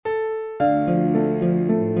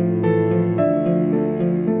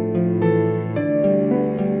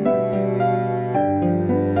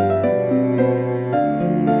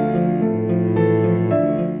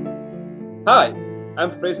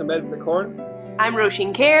I'm Fraser Medford-Corn. I'm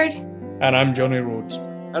Roisin Caird. And I'm Johnny Rhodes.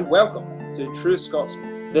 And welcome to True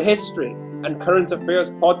Scotsman, the history and current affairs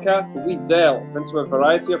podcast where we delve into a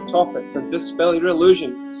variety of topics and dispel your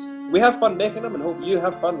illusions. We have fun making them and hope you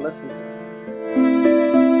have fun listening to them.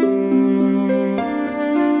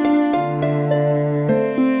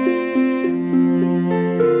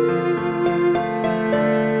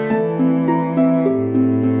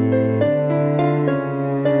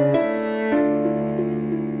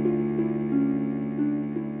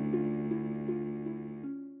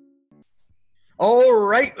 All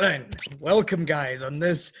right then, welcome guys on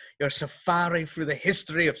this, your safari through the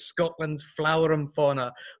history of Scotland's flower and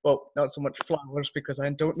fauna. Well, not so much flowers because I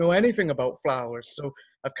don't know anything about flowers, so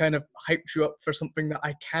I've kind of hyped you up for something that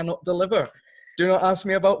I cannot deliver. Do not ask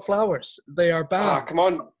me about flowers, they are bad. Come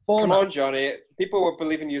on Johnny, people are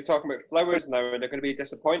believing you're talking about flowers now and they're going to be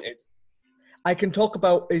disappointed. I can talk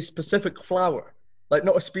about a specific flower. Like,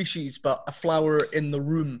 not a species, but a flower in the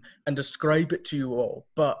room and describe it to you all.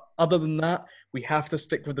 But other than that, we have to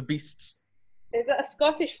stick with the beasts. Is it a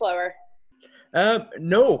Scottish flower?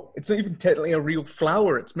 No, it's not even technically a real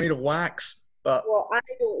flower. It's made of wax. But Well, I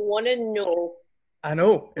don't want to know. I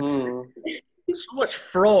know. It's so much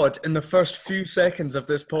fraud in the first few seconds of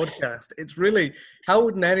this podcast. It's really, how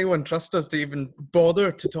wouldn't anyone trust us to even bother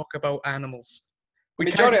to talk about animals?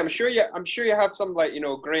 Johnny, I'm sure you have some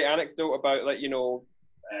great anecdote about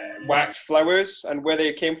wax flowers and where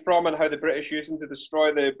they came from and how the British used them to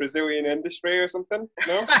destroy the Brazilian industry or something.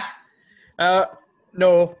 No,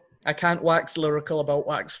 no, I can't wax lyrical about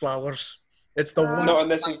wax flowers. It's the one. Not in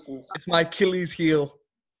this instance. It's my Achilles heel.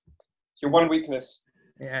 Your one weakness.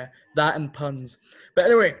 Yeah, that and puns. But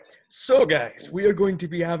anyway, so guys, we are going to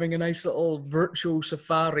be having a nice little virtual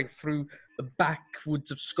safari through the backwoods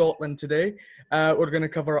of Scotland today. We're going to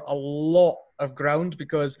cover a lot of ground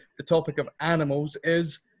because the topic of animals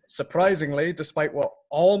is, surprisingly, despite what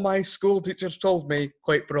all my school teachers told me,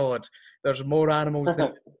 quite broad. There's more animals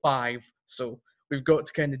than 5, so we've got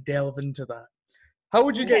to kind of delve into that. How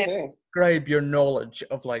would you describe your knowledge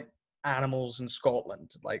of animals in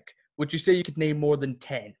Scotland? Would you say you could name more than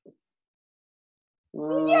 10?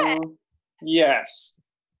 Yeah. Yes.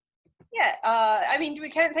 Yeah, do we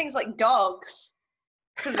count things like dogs?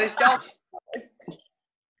 Because there's dogs.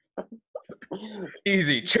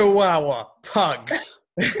 Easy. Chihuahua. Pug.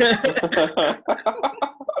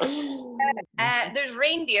 There's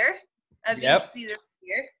reindeer. I've been to see the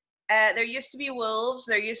reindeer. There used to be wolves.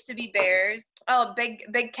 There used to be bears. Oh,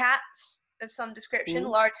 big cats of some description.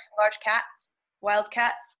 Large cats. Wild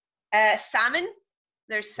cats. Salmon.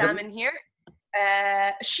 There's salmon here.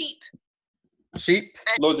 Sheep. Sheep.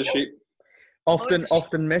 Loads of sheep.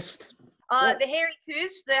 Often missed. The hairy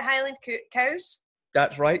coos, the Highland cows.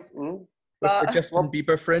 That's right. With the Justin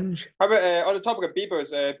Bieber fringe. How about on the topic of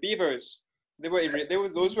beavers? Those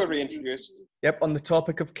were reintroduced. Yep, on the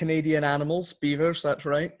topic of Canadian animals, beavers. That's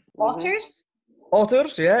right. Otters.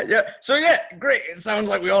 Otters, yeah. So yeah, great. It sounds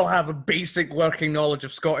like we all have a basic working knowledge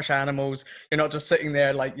of Scottish animals. You're not just sitting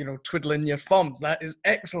there twiddling your thumbs. That is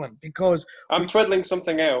excellent because I'm twiddling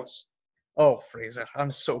something else. Oh, Fraser,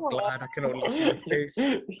 I'm so glad I can only see your face.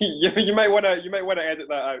 You might want to edit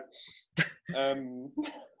that out.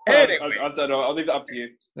 Anyway, I don't know. I'll leave that up to you.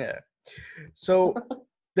 Yeah. So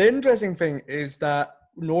the interesting thing is that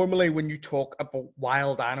normally when you talk about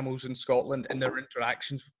wild animals in Scotland and their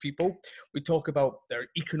interactions with people, we talk about their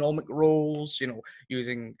economic roles,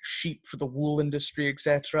 using sheep for the wool industry,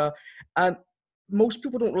 etc. And most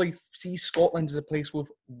people don't really see Scotland as a place with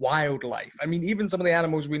wildlife. Even some of the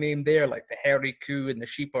animals we named there, like the hairy coo and the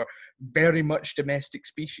sheep, are very much domestic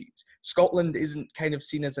species. Scotland isn't kind of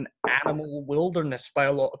seen as an animal wilderness by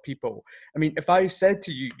a lot of people. If I said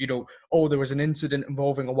to you, there was an incident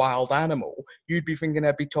involving a wild animal, you'd be thinking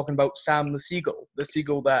I'd be talking about Sam the seagull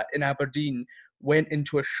that in Aberdeen went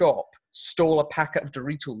into a shop, stole a packet of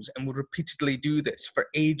Doritos, and would repeatedly do this for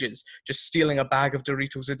ages, just stealing a bag of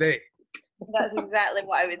Doritos a day. That's exactly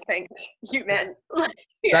what I would think you meant.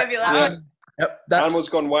 I'd be like, animals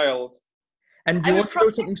gone wild. And you want to know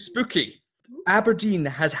something spooky? Aberdeen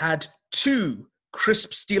has had 2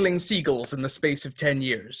 crisp-stealing seagulls in the space of 10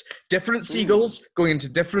 years. Different seagulls going into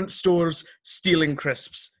different stores, stealing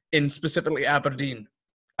crisps in specifically Aberdeen.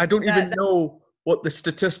 I don't even know what the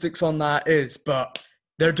statistics on that is, but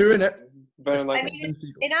they're doing it.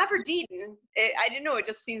 In Aberdeen, I don't know, it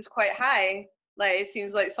just seems quite high. It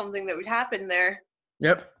seems like something that would happen there.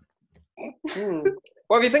 Yep.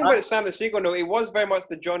 Well, if you think about Sam the Seagull, no, he was very much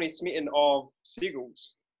the Johnny Smeaton of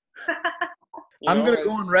seagulls. I'm going to go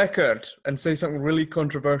on record and say something really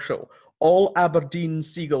controversial. All Aberdeen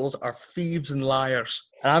seagulls are thieves and liars.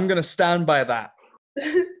 And I'm going to stand by that.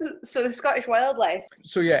 So the Scottish wildlife.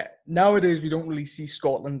 So yeah, nowadays we don't really see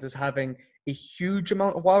Scotland as having a huge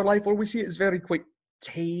amount of wildlife, or we see it as very quite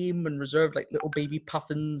tame and reserved, like little baby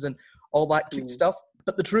puffins and all that cute stuff.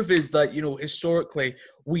 But the truth is that, you know, historically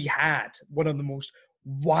we had one of the most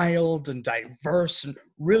wild and diverse and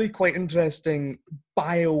really quite interesting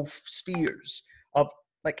biospheres of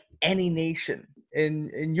like any nation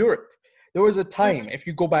in Europe. There was a time, if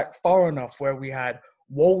you go back far enough, where we had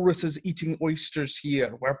walruses eating oysters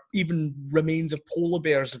here, where even remains of polar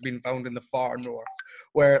bears have been found in the far north,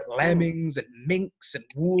 where lemmings and minks and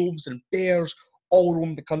wolves and bears all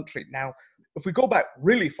roam the country. Now, if we go back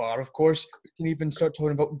really far, of course, we can even start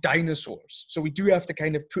talking about dinosaurs. So we do have to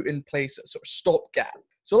kind of put in place a sort of stopgap.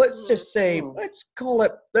 So let's just say,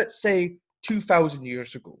 let's say 2,000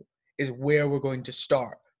 years ago is where we're going to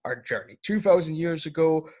start our journey. 2,000 years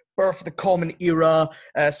ago, birth of the Common Era.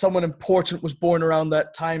 Someone important was born around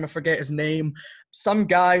that time. I forget his name. Some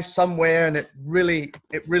guy somewhere, and it really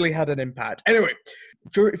had an impact. Anyway,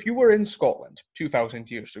 if you were in Scotland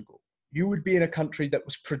 2,000 years ago, you would be in a country that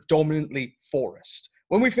was predominantly forest.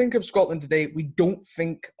 When we think of Scotland today, we don't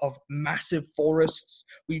think of massive forests.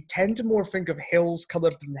 We tend to more think of hills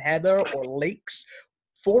covered in heather or lakes.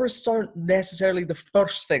 Forests aren't necessarily the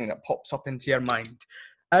first thing that pops up into your mind.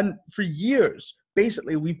 And for years,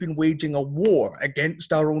 basically, we've been waging a war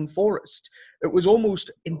against our own forest. It was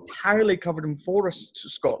almost entirely covered in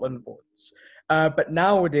forests, Scotland was. But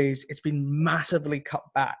nowadays, it's been massively cut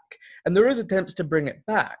back. And there is attempts to bring it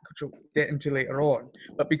back, which we'll get into later on.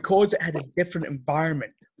 But because it had a different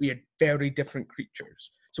environment, we had very different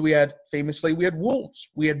creatures. So we had wolves,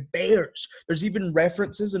 we had bears. There's even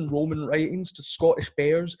references in Roman writings to Scottish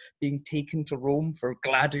bears being taken to Rome for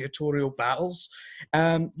gladiatorial battles.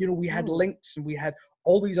 We had lynx, and we had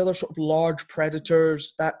all these other sort of large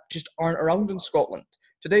predators that just aren't around in Scotland.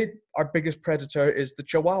 Today, our biggest predator is the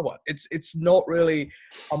Chihuahua. It's not really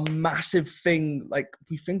a massive thing like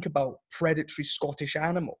we think about predatory Scottish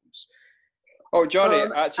animals. Oh, Johnny,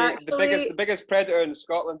 actually, the biggest predator in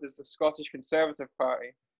Scotland is the Scottish Conservative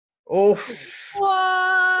Party. Oh.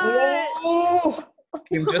 What? Oh.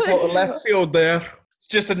 Came just out of left field there. It's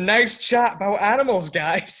just a nice chat about animals,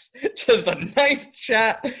 guys. Just a nice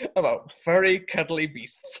chat about furry, cuddly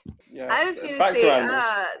beasts. Yeah. I was going to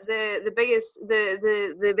say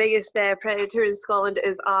the biggest predator in Scotland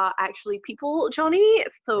is actually people, Johnny.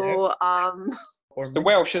 So it's the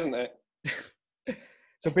Welsh, isn't it?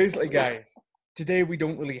 So basically, guys, today we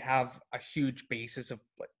don't really have a huge basis of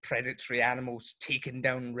like predatory animals taking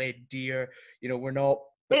down red deer. You know, we're not.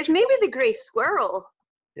 It's maybe the grey squirrel.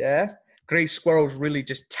 Yeah, grey squirrels really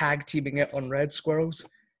just tag teaming it on red squirrels.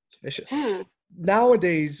 It's vicious.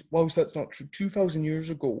 Nowadays, whilst that's not true, 2,000 years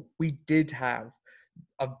ago, we did have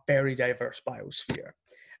a very diverse biosphere.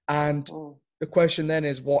 And the question then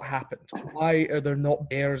is, what happened? Why are there not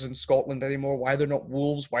bears in Scotland anymore? Why are there not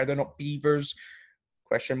wolves? Why are there not beavers?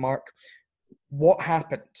 Question mark. What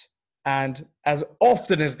happened? And as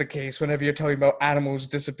often is the case whenever you're talking about animals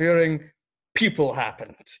disappearing, people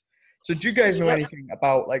happened. So do you guys know anything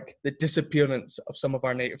about like the disappearance of some of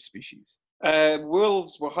our native species?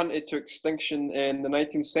 Wolves were hunted to extinction in the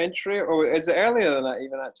 19th century, or is it earlier than that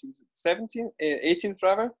even actually? Was it 18th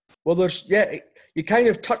rather? Well, you kind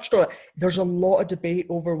of touched on it. There's a lot of debate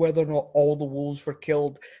over whether or not all the wolves were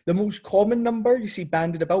killed. The most common number you see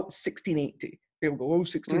bandied about, 1680. People go,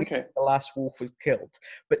 1680, the last wolf was killed.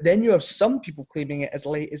 But then you have some people claiming it as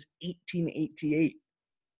late as 1888.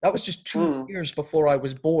 That was just 2 years before I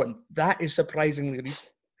was born. That is surprisingly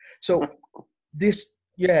recent. So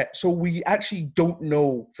so we actually don't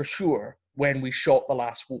know for sure when we shot the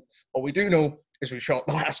last wolf. All we do know is we shot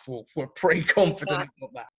the last wolf. We're pretty confident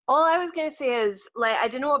about that. All I was going to say is, like, I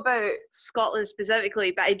don't know about Scotland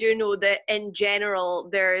specifically, but I do know that in general,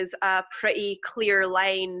 there is a pretty clear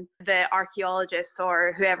line that archaeologists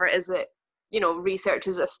or whoever it is that,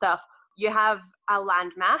 researches this stuff, you have a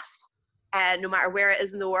landmass, no matter where it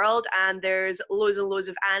is in the world, and there's loads and loads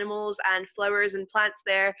of animals and flowers and plants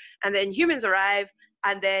there, and then humans arrive,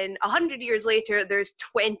 and then 100 years later, there's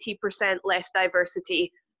 20% less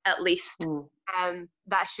diversity, at least.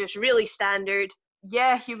 That's just really standard.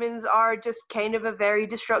 Yeah, humans are just kind of a very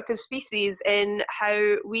destructive species in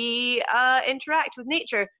how we interact with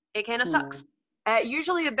nature. It kind of sucks.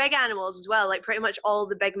 Usually the big animals as well, like pretty much all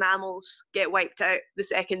the big mammals get wiped out the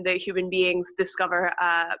second that human beings discover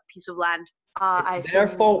a piece of land. It's their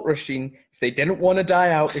fault, Rasheen. If they didn't want to die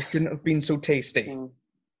out, they couldn't have been so tasty.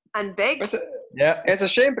 And big. It's a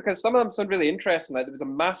shame because some of them sound really interesting. Like there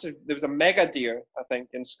was a mega deer, I think,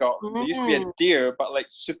 in Scotland. There used to be a deer, but like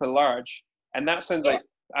super large. And that sounds like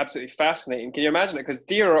absolutely fascinating. Can you imagine it? Because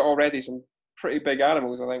deer are already some pretty big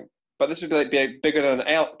animals, I think. But this would be bigger than an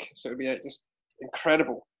elk, so it would be like, just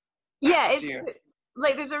incredible. Yeah, Massive it's deer.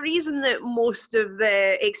 like there's a reason that most of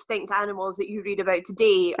the extinct animals that you read about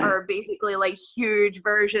today are basically like huge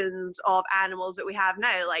versions of animals that we have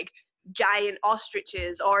now, like giant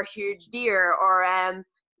ostriches or huge deer, or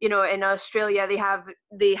you know, in Australia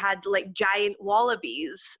they had like giant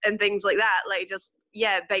wallabies and things like that, like just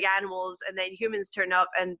big animals, and then humans turn up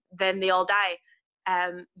and then they all die.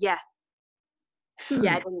 Yeah,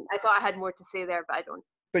 I thought I had more to say there, but I don't.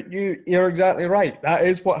 But you're exactly right. That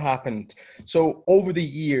is what happened. So over the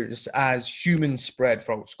years, as humans spread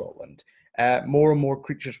throughout Scotland, more and more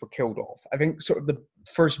creatures were killed off. I think sort of the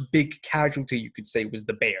first big casualty, you could say, was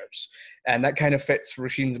the bears. And that kind of fits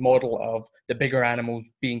Roisin's model of the bigger animals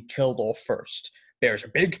being killed off first. Bears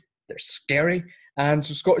are big, they're scary, and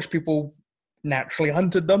so Scottish people naturally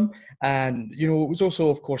hunted them. And, you know, it was also,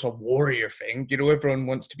 of course, a warrior thing. You know, everyone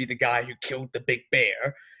wants to be the guy who killed the big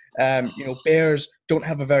bear. You know, bears don't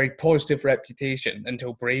have a very positive reputation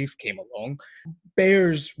until Brave came along.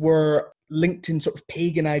 Bears were linked in sort of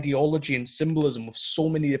pagan ideology and symbolism with so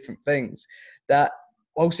many different things that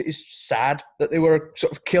whilst it is sad that they were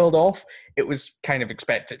sort of killed off, it was kind of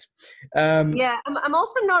expected. I'm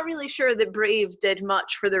also not really sure that Brave did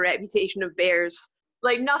much for the reputation of bears.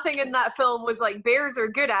 Like, nothing in that film was like, bears are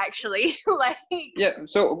good, actually. Like, yeah.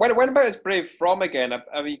 So when about is Brave from again?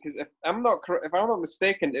 I mean, because if I'm not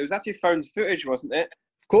mistaken, it was actually found footage, wasn't it?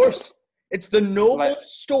 Of course, it's the noble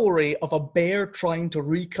story of a bear trying to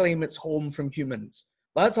reclaim its home from humans.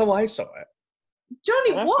 That's how I saw it.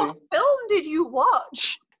 Johnny, what film did you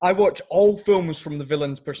watch? I watch all films from the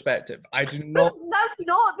villain's perspective. I do not.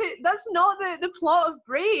 That's not the plot of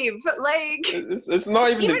Brave. Like, it's not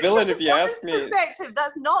even the villain, if you ask me. Perspective,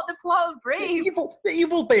 that's not the plot of Brave. The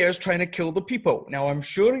evil bear's trying to kill the people. Now, I'm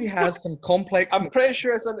sure he has some complex. I'm pretty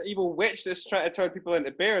sure it's an evil witch that's trying to turn people into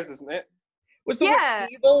bears, isn't it? Was the witch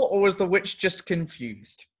evil, or was the witch just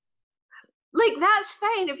confused? Like, that's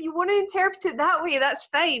fine. If you want to interpret it that way, that's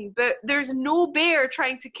fine. But there's no bear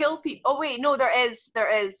trying to kill people. Oh, wait, no, there is.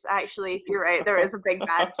 There is, actually. You're right. There is a big,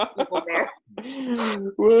 bad evil bear.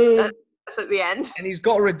 That's at the end. And he's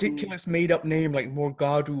got a ridiculous made-up name like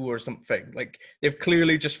Morgado or something. Like, they've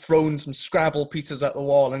clearly just thrown some Scrabble pieces at the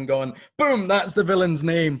wall and gone, boom, that's the villain's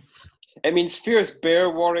name. It means fierce bear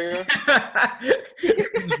warrior.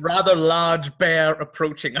 It means rather large bear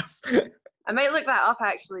approaching us. I might look that up,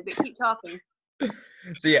 actually, but keep talking.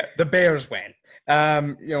 So yeah, the bears went.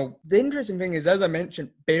 You know, the interesting thing is, as I mentioned,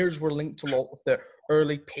 bears were linked a lot with the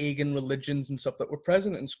early pagan religions and stuff that were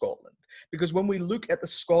present in Scotland. Because when we look at the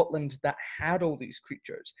Scotland that had all these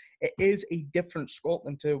creatures, it is a different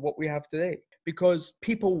Scotland to what we have today. Because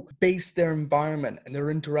people based their environment and their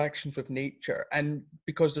interactions with nature, and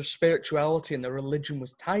because their spirituality and their religion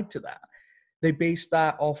was tied to that, they based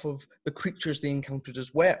that off of the creatures they encountered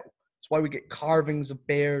as well. That's why we get carvings of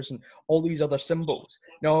bears and all these other symbols.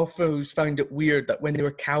 Now, I've always found it weird that when they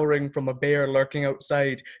were cowering from a bear lurking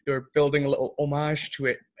outside, they were building a little homage to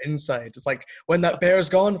it inside. It's like, when that bear's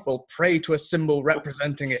gone, we'll pray to a symbol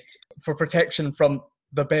representing it for protection from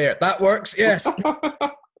the bear. That works, yes.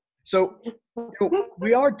 So, you know,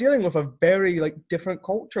 we are dealing with a very different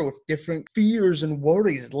culture with different fears and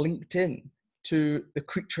worries linked in to the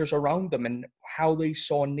creatures around them, and how they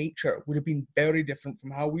saw nature would have been very different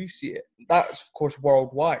from how we see it. That's, of course,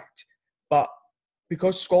 worldwide. But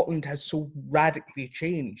because Scotland has so radically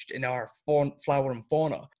changed in our flora and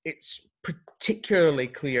fauna, it's particularly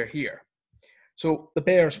clear here. So the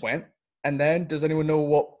bears went, and then does anyone know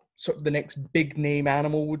what sort of the next big name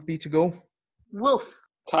animal would be to go? Wolf.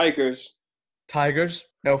 Tigers. Tigers.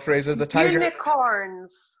 No, Fraser, the tiger.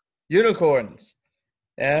 Unicorns.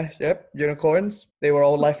 Yeah, yep, unicorns. They were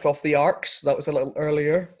all left off the arcs. That was a little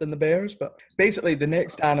earlier than the bears. But basically, the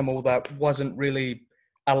next animal that wasn't really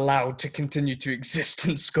allowed to continue to exist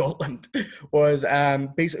in Scotland was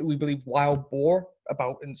basically, we believe, wild boar,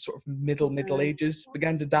 about in sort of Middle Ages,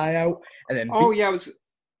 began to die out. And then I was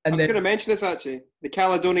going to mention this, actually. The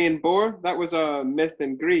Caledonian boar, that was a myth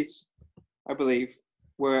in Greece, I believe,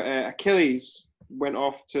 where Achilles went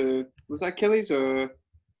off to... Was that Achilles or...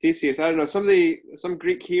 Theseus, I don't know, some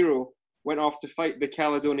Greek hero went off to fight the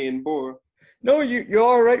Caledonian boar. No, you're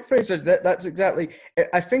all right, Fraser. That's exactly.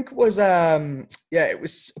 I think it was it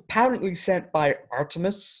was apparently sent by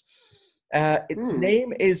Artemis. Its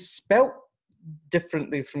name is spelt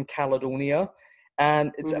differently from Caledonia,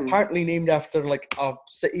 and it's apparently named after a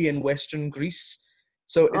city in Western Greece.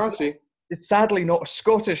 So it's sadly not a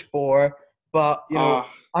Scottish boar. But, you know,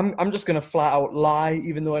 I'm just going to flat out lie,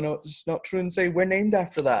 even though I know it's not true, and say we're named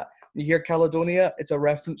after that. When you hear Caledonia, it's a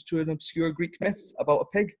reference to an obscure Greek myth about a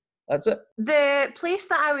pig. That's it. The place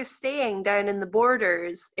that I was staying down in the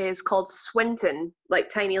borders is called Swinton, like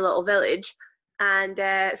tiny little village. And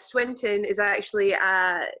Swinton is actually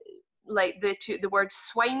like the word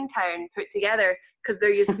swine town put together, because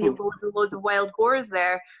there used to be loads and loads of wild boars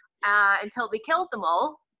there until they killed them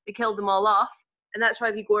all. They killed them all off. And that's why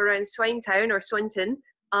if you go around Swine Town or Swinton,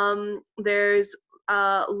 there's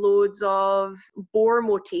loads of boar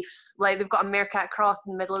motifs. Like they've got a meerkat cross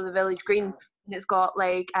in the middle of the village green, and it's got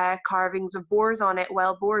like carvings of boars on it,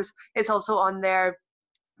 wild boars. It's also on their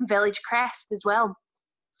village crest as well.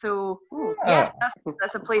 So yeah,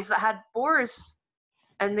 that's a place that had boars,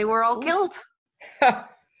 and they were all killed.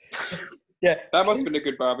 Yeah, that must have been a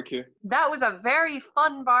good barbecue. That was a very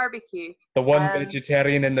fun barbecue. The one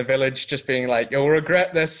vegetarian in the village just being like, "You'll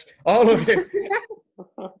regret this, all of you."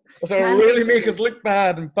 So it'll really make us look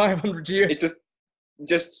bad in 500 years. It's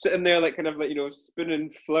just sitting there, like kind of like, you know, spinning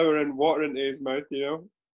flour and water into his mouth. You know,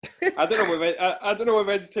 I don't know what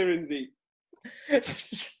vegetarians eat.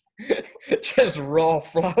 Just raw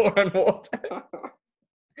flour and water.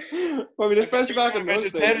 Well, I mean, especially back in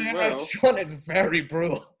those days as well. Restaurant is very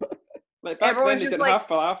brutal. Like back then, they didn't have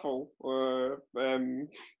falafel or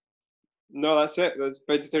no, that's it. Those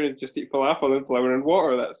vegetarians just eat falafel and flour and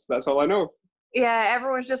water. That's all I know. Yeah,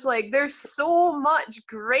 everyone's just like, there's so much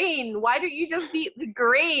grain. Why don't you just eat the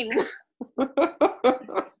grain?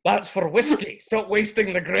 That's for whiskey. Stop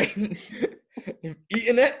wasting the grain. You've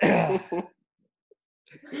eaten it.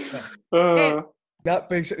 That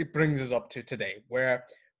basically brings us up to today, where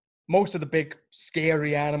most of the big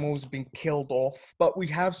scary animals have been killed off, but we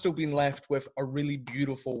have still been left with a really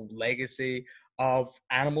beautiful legacy of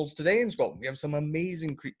animals today in Scotland. We have some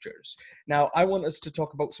amazing creatures. Now, I want us to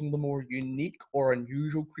talk about some of the more unique or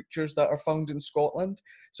unusual creatures that are found in Scotland.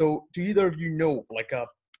 So, do either of you know, like a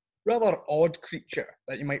rather odd creature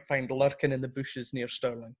that you might find lurking in the bushes near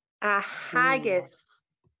Stirling? A haggis.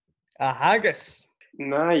 A haggis.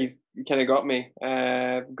 Nah, you kind of got me.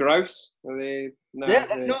 Grouse? Are they? No,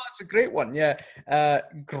 that's a great one. Yeah,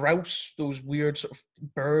 grouse, those weird sort of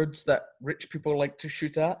birds that rich people like to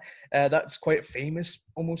shoot at. That's quite a famous,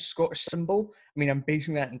 almost Scottish symbol. I mean, I'm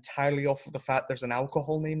basing that entirely off of the fact there's an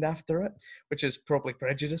alcohol named after it, which is probably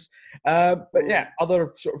prejudice. But yeah,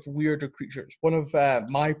 other sort of weirder creatures. One of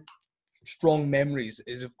my strong memories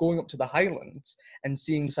is of going up to the Highlands and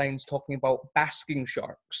seeing signs talking about basking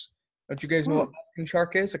sharks. Do you guys know what a basking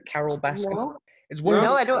shark is? A Carol Baskin? No. It's one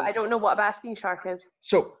I don't know what a basking shark is.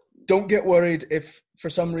 So don't get worried if for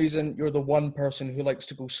some reason you're the one person who likes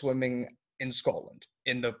to go swimming in Scotland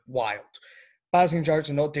in the wild. Basking sharks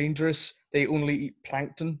are not dangerous. They only eat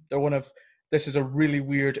plankton. This is a really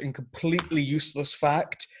weird and completely useless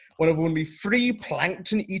fact, one of only 3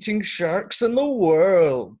 plankton-eating sharks in the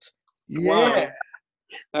world. Yeah. Wow.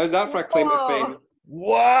 How's that for a claim to fame?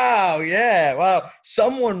 Wow, yeah, wow.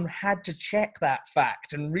 Someone had to check that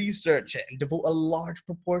fact and research it and devote a large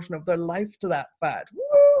proportion of their life to that fact.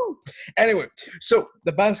 Woo! Anyway, so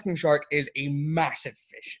the basking shark is a massive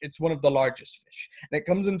fish. It's one of the largest fish. And it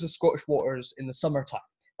comes into Scottish waters in the summertime.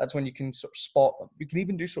 That's when you can sort of spot them. You can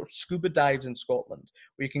even do sort of scuba dives in Scotland,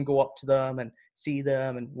 where you can go up to them and see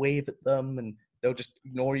them and wave at them, and they'll just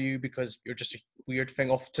ignore you because you're just a weird thing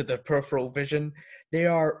off to their peripheral vision. They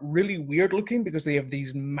are really weird looking because they have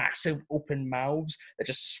these massive open mouths that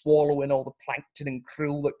just swallow in all the plankton and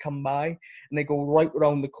krill that come by, and they go right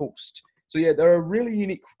around the coast. So yeah, they're a really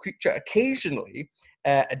unique creature. Occasionally,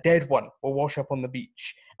 a dead one will wash up on the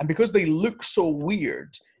beach. And because they look so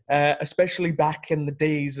weird, especially back in the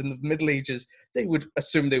days in the Middle Ages, they would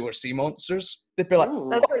assume they were sea monsters. They'd be like,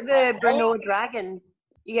 that's like the Brno dragon.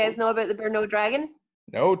 You guys know about the Brno dragon?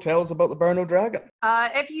 No, tell us about the Brno dragon.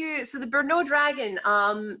 So the Brno dragon,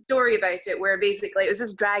 story about it, where basically it was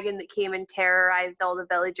this dragon that came and terrorized all the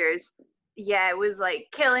villagers. Yeah, it was like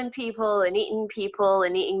killing people and eating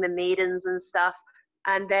the maidens and stuff.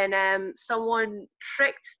 And then someone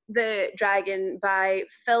tricked the dragon by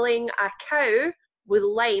filling a cow with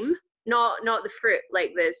lime, not the fruit,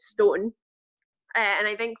 like the stone. And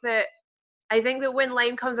I think that when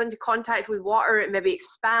lime comes into contact with water, it maybe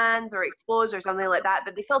expands or explodes or something like that.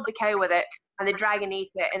 But they filled the cow with it, and the dragon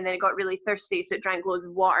ate it, and then it got really thirsty, so it drank loads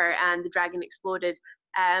of water, and the dragon exploded.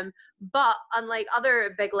 But unlike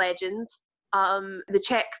other big legends, the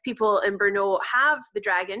Czech people in Brno have the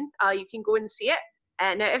dragon. You can go and see it.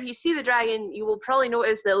 Now, if you see the dragon, you will probably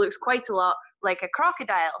notice that it looks quite a lot like a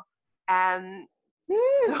crocodile.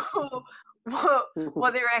 So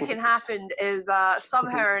what they reckon happened is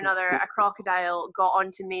somehow or another a crocodile got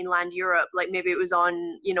onto mainland Europe, like maybe it was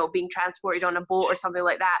on, being transported on a boat or something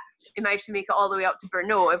like that. It managed to make it all the way up to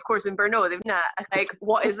Brno. Of course, in Brno, they've not, like,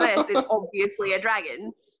 what is this? It's obviously a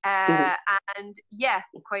dragon. And yeah,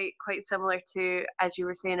 quite similar to, as you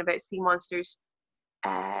were saying about sea monsters.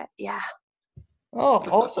 Yeah. Oh,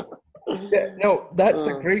 awesome. Yeah, no, that's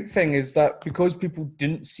the great thing, is that because people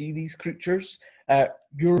didn't see these creatures,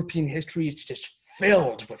 European history is just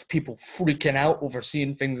filled with people freaking out over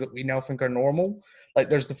seeing things that we now think are normal. Like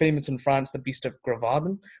there's the famous in France, the Beast of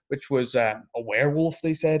Gravaden, which was a werewolf,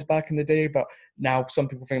 they said back in the day, but now some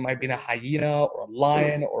people think it might have been a hyena or a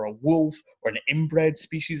lion or a wolf or an inbred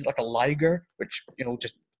species like a liger, which, you know,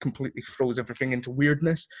 just completely throws everything into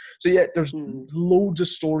weirdness. So yeah, there's loads of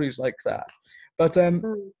stories like that. But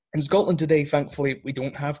in Scotland today, thankfully, we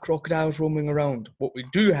don't have crocodiles roaming around. What we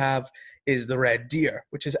do have is the red deer,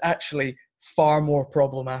 which is actually far more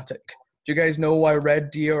problematic. Do you guys know why red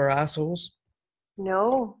deer are assholes?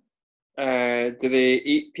 No. Do they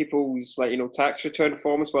eat people's tax return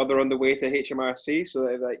forms while they're on the way to HMRC, so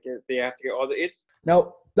that they have to get audited?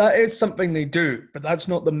 Now, that is something they do, but that's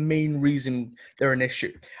not the main reason they're an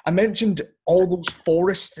issue. I mentioned all those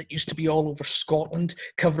forests that used to be all over Scotland,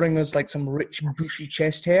 covering us like some rich, bushy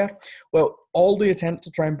chest hair. Well, all the attempts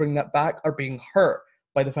to try and bring that back are being hurt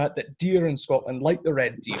by the fact that deer in Scotland, like the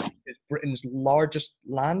red deer, is Britain's largest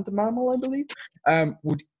land mammal, I believe,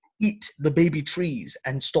 would eat the baby trees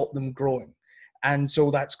and stop them growing. And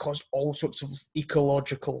so that's caused all sorts of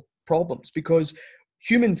ecological problems, because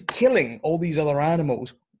humans killing all these other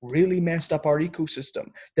animals really messed up our ecosystem.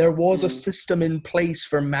 There was a system in place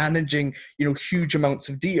for managing, huge amounts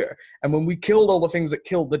of deer. And when we killed all the things that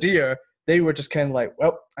killed the deer, they were just kind of like,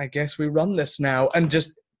 well, I guess we run this now, and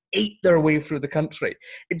just ate their way through the country.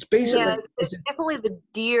 It's basically... Yeah, it's definitely the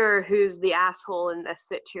deer who's the asshole in this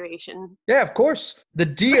situation. Yeah, of course. The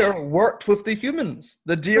deer worked with the humans.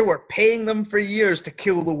 The deer were paying them for years to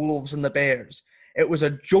kill the wolves and the bears. It was a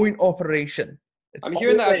joint operation. I'm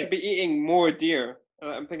hearing that I should be eating more deer.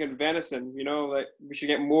 I'm thinking venison, we should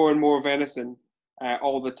get more and more venison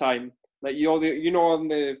all the time. Like, on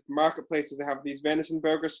the marketplaces, they have these venison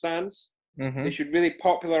burger stands. Mm-hmm. They should really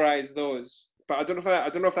popularize those. But I don't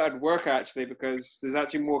know if that would work, actually, because there's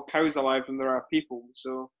actually more cows alive than there are people.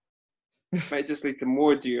 So it might just lead to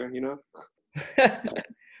more deer,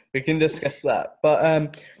 We can discuss that.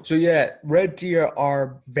 But so yeah, red deer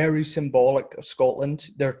are very symbolic of Scotland.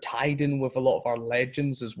 They're tied in with a lot of our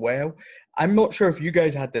legends as well. I'm not sure if you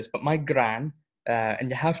guys had this, but my gran, and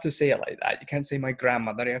you have to say it like that. You can't say my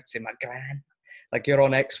grandmother, you have to say my gran. Like you're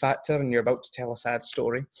on X Factor and you're about to tell a sad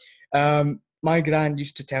story. My gran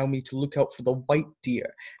used to tell me to look out for the white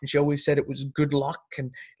deer. And she always said it was good luck,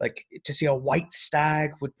 and like to see a white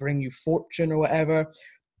stag would bring you fortune or whatever.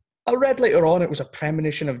 I read later on it was a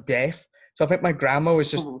premonition of death. So I think my grandma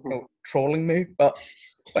was just trolling me, but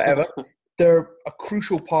whatever. They're a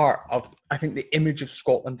crucial part of, I think, the image of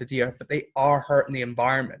Scotland, the deer, but they are hurting the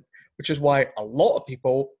environment, which is why a lot of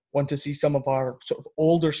people want to see some of our sort of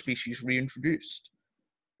older species reintroduced.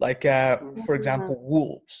 Like, for example,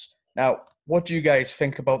 wolves. Now, what do you guys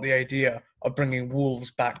think about the idea of bringing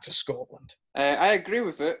wolves back to Scotland? I agree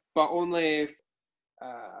with it, but only if,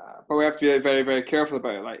 but we have to be very, very careful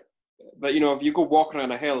about it. Like, if you go walking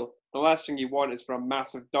on a hill, the last thing you want is for a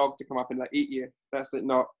massive dog to come up and eat you. That's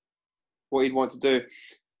not what you'd want to do.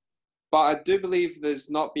 But I do believe there's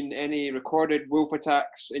not been any recorded wolf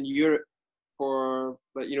attacks in Europe for,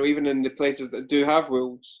 even in the places that do have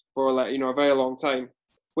wolves for, a very long time.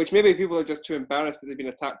 Which maybe people are just too embarrassed that they've been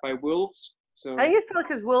attacked by wolves. So I think it's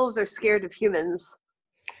because wolves are scared of humans.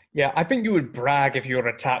 Yeah, I think you would brag if you were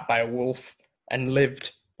attacked by a wolf and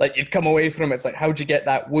lived. Like, you'd come away from it, it's like, how'd you get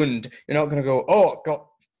that wound? You're not going to go, oh, got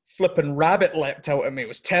flipping rabbit leapt out at me. It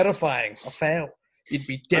was terrifying. I fell. You'd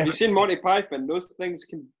be dead. Have you seen Monty Python? Those things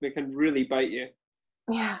can really bite you.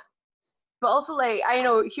 Yeah. But also, I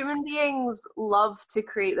know human beings love to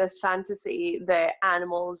create this fantasy that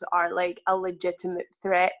animals are, a legitimate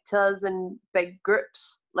threat to us in big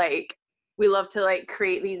groups. We love to,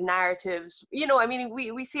 create these narratives.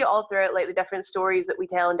 We see it all throughout, the different stories that we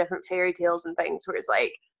tell in different fairy tales and things, where it's,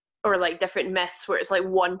 or, different myths, where it's,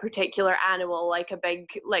 one particular animal, like a big,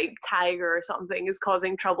 tiger or something, is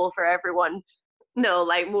causing trouble for everyone. No,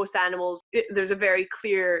 most animals, there's a very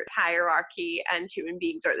clear hierarchy, and human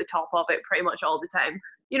beings are at the top of it pretty much all the time.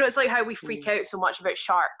 It's like how we freak out so much about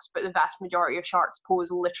sharks, but the vast majority of sharks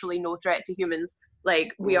pose literally no threat to humans.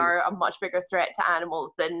 We are a much bigger threat to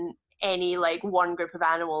animals than any, one group of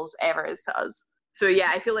animals ever is to us. So yeah,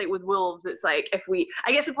 I feel like with wolves, it's I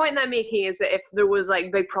guess the point that I'm making is that if there was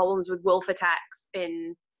big problems with wolf attacks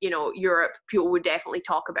in, Europe, people would definitely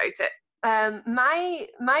talk about it.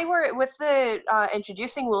 My work with the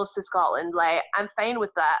introducing wolves to Scotland, I'm fine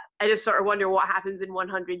with that. I just sort of wonder what happens in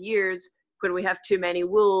 100 years when we have too many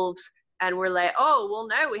wolves and we're like, oh, well,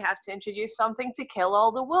 now we have to introduce something to kill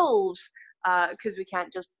all the wolves, because we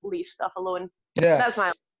can't just leave stuff alone. Yeah. That's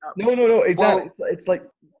my. No, exactly. Well, it's like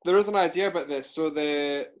there is an idea about this.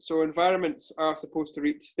 So environments are supposed to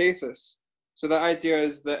reach stasis. So the idea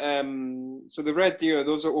is that so the red deer,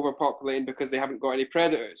 those are overpopulating because they haven't got any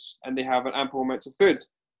predators and they have an ample amounts of food.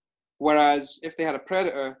 Whereas if they had a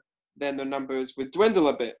predator, then their numbers would dwindle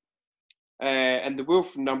a bit, and the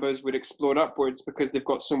wolf numbers would explode upwards because they've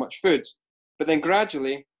got so much food. But then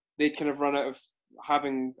gradually they'd kind of run out of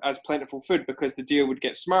having as plentiful food because the deer would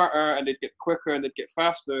get smarter and they'd get quicker and they'd get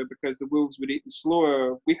faster because the wolves would eat the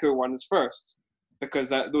slower, weaker ones first because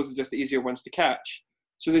those are just the easier ones to catch.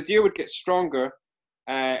 So the deer would get stronger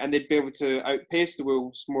and they'd be able to outpace the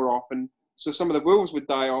wolves more often. So some of the wolves would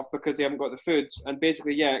die off because they haven't got the food. And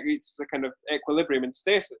basically, yeah, it reaches a kind of equilibrium and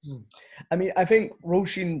stasis. I mean, I think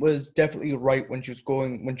Roisin was definitely right when she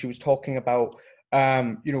was talking about,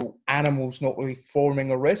 animals not really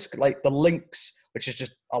forming a risk, like the lynx, which is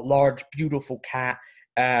just a large, beautiful cat.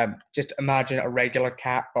 Just imagine a regular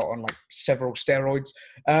cat, but on like several steroids.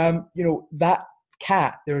 That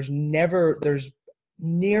cat, there's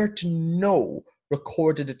near to no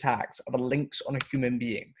recorded attacks of a lynx on a human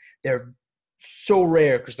being. They're so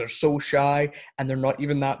rare because they're so shy and they're not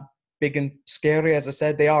even that big and scary. As I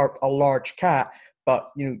said, they are a large cat, but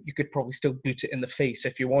you could probably still boot it in the face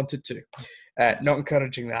if you wanted to. Not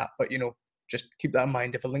encouraging that, but just keep that in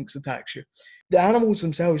mind if a lynx attacks you. The animals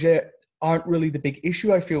themselves, aren't really the big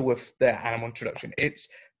issue I feel with the animal introduction. It's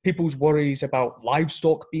people's worries about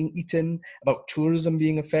livestock being eaten, about tourism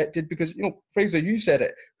being affected, because, Fraser, you said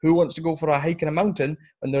it, who wants to go for a hike in a mountain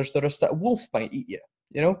when there's the risk that a wolf might eat you,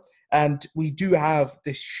 And we do have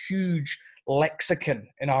this huge lexicon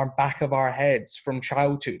in our back of our heads from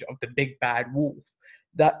childhood of the big bad wolf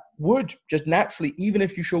that would just naturally, even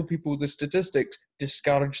if you show people the statistics,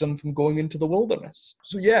 discourage them from going into the wilderness.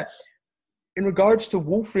 So yeah, in regards to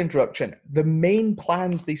wolf reintroduction, the main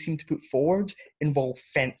plans they seem to put forward involve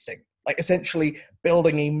fencing, like essentially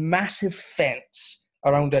building a massive fence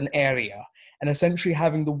around an area and essentially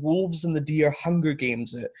having the wolves and the deer Hunger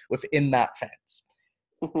Games it within that fence.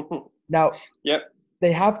 Now,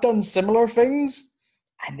 They have done similar things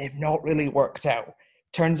and they've not really worked out.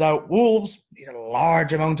 Turns out wolves need a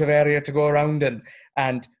large amount of area to go around in,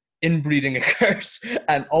 and inbreeding occurs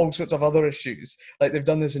and all sorts of other issues. Like they've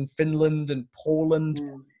done this in Finland and Poland.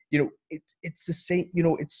 It's the same.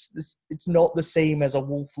 It's not the same as a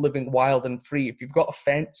wolf living wild and free. If you've got a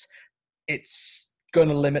fence, it's going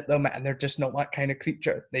to limit them, and they're just not that kind of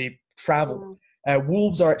creature. They travel.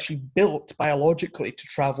 Wolves are actually built biologically to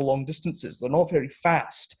travel long distances. They're not very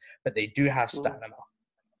fast, but they do have stamina.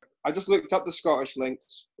 I just looked up the Scottish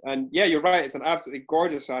lynx, and yeah, you're right. It's an absolutely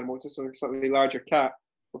gorgeous animal. It's just a slightly larger cat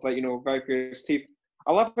with very fierce teeth.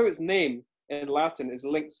 I love how its name in Latin is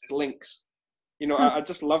lynx. I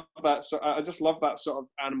just love that. So I just love that sort of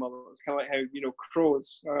animal. It's kind of like how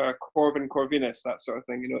crows, Corvin corvinus, that sort of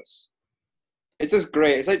thing. It's just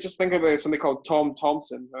great. It's like just thinking about something called Tom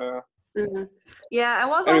Thompson. Yeah, I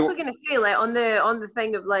was also gonna say, like, on the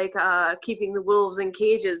thing of keeping the wolves in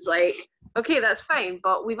cages, like, okay, that's fine,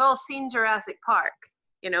 but we've all seen Jurassic Park,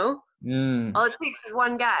 All it takes is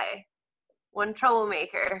one guy, one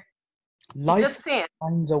troublemaker. Life just saying.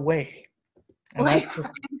 Finds a way. Life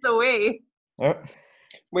finds a way.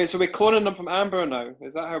 Wait, so we're cloning them from Amber now?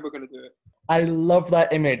 Is that how we're going to do it? I love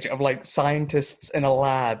that image of scientists in a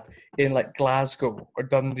lab in Glasgow or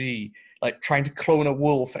Dundee, trying to clone a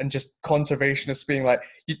wolf, and just conservationists being like,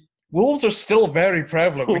 wolves are still very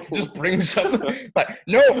prevalent. We can just bring some.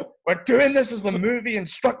 No, we're doing this as the movie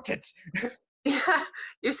instructed. Yeah,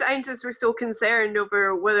 your scientists were so concerned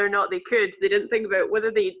over whether or not they could. They didn't think about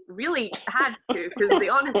whether they really had to, because they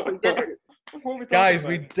honestly didn't. Guys,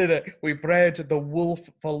 we did it. We bred the wolf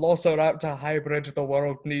velociraptor hybrid the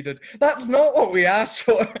world needed. That's not what we asked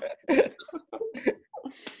for.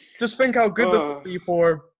 Just think how good this would be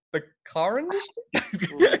for the car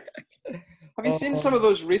industry. Have you seen some of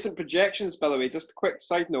those recent projections, by the way? Just a quick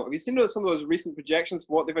side note. Have you seen some of those recent projections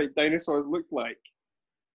for what the dinosaurs look like?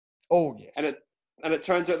 Oh, yes. And it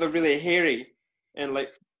turns out they're really hairy and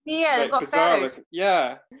bizarre.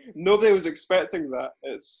 Yeah, nobody was expecting that.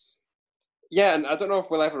 And I don't know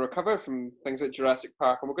if we'll ever recover from things like Jurassic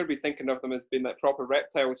Park, and we're going to be thinking of them as being proper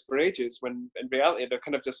reptiles for ages, when in reality they're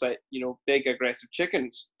kind of just big aggressive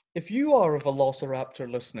chickens. If you are a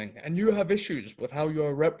velociraptor listening and you have issues with how you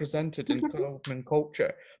are represented in Common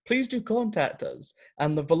culture, please do contact us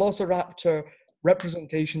and the Velociraptor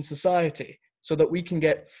Representation Society so that we can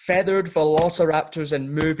get feathered velociraptors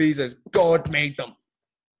in movies as God made them.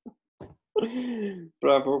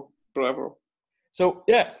 Bravo. So,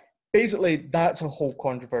 yeah, basically, that's a whole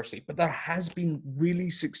controversy. But there has been really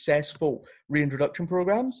successful reintroduction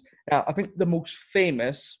programs. Now, I think the most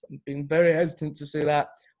famous, I'm being very hesitant to say that,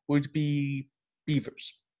 would be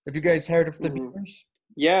beavers. Have you guys heard of the beavers?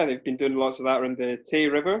 Yeah, they've been doing lots of that around the Tay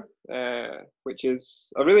River, which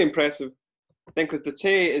is a really impressive thing because the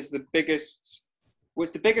Tay is the biggest. Well,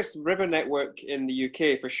 it's the biggest river network in the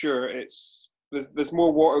UK for sure. There's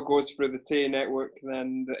more water goes through the Tay network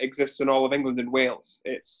than that exists in all of England and Wales.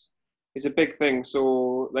 It's a big thing.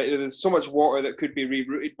 So like, there's so much water that could be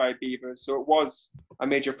rerouted by beavers. So it was a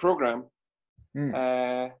major program.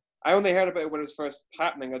 I only heard about it when it was first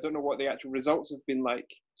happening. I don't know what the actual results have been like.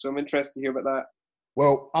 So I'm interested to hear about that.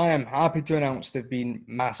 Well, I am happy to announce they've been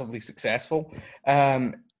massively successful.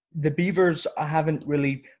 The beavers haven't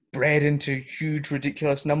really bred into huge,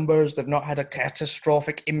 ridiculous numbers. They've not had a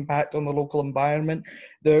catastrophic impact on the local environment.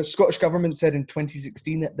 The Scottish Government said in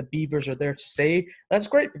 2016 that the beavers are there to stay. That's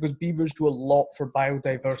great because beavers do a lot for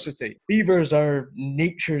biodiversity. Beavers are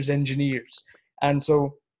nature's engineers. And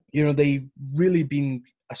so, they've really been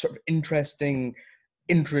a sort of interesting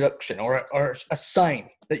introduction or a sign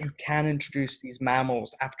that you can introduce these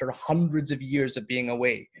mammals after hundreds of years of being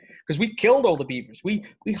away. Because we killed all the beavers. We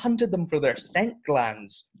hunted them for their scent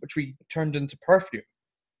glands, which we turned into perfume.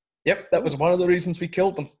 Yep, that was one of the reasons we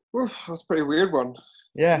killed them. Oof, that's a pretty weird one.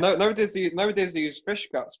 Yeah. Nowadays they use fish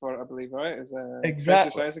guts for it, I believe, right? As a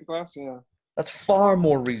exactly exercising class, yeah. That's far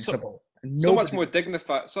more reasonable. So much more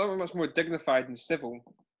dignified and civil.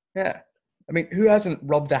 Yeah. I mean, who hasn't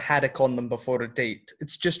rubbed a haddock on them before a date?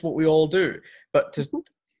 It's just what we all do. But to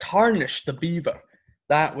tarnish the beaver,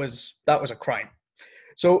 that was a crime.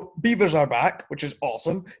 So beavers are back, which is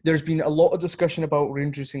awesome. There's been a lot of discussion about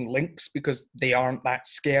reintroducing lynx because they aren't that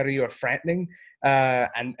scary or threatening.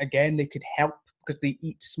 And again, they could help because they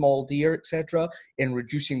eat small deer, etc., in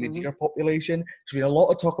reducing the deer population. There's been a lot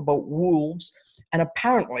of talk about wolves. And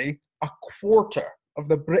apparently, a quarter of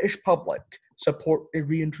the British public support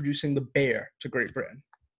reintroducing the bear to Great Britain.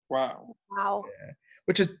 Wow. Yeah.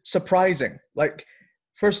 Which is surprising. Like,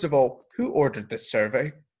 first of all, who ordered this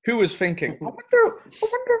survey? Who was thinking, I wonder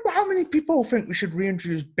how many people think we should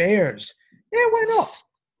reintroduce bears? Yeah, why not?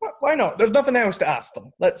 Why not? There's nothing else to ask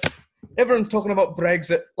them. Everyone's talking about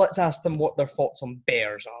Brexit. Let's ask them what their thoughts on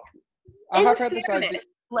bears are. I have heard this idea.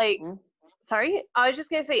 Sorry, I was just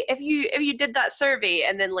gonna say, if you did that survey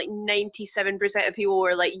and then 97% of people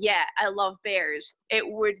were like, yeah, I love bears, it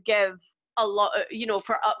would give a lot of,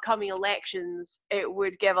 for upcoming elections, it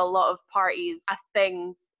would give a lot of parties a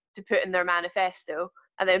thing to put in their manifesto.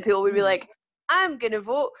 And then people would be like, I'm going to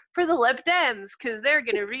vote for the Lib Dems because they're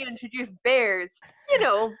going to reintroduce bears.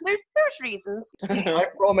 There's reasons. I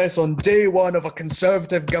promise on day one of a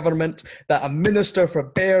Conservative government that a minister for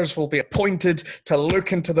bears will be appointed to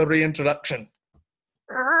look into the reintroduction.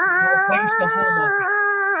 Thanks to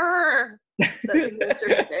Home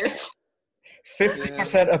Office.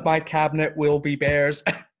 50% of my cabinet will be bears.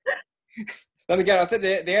 Then again, I think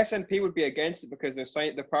the SNP would be against it because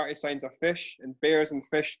their party signs are fish, and bears and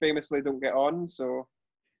fish famously don't get on. So,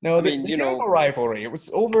 no, they do have a rivalry. It was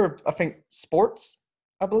over, I think, sports,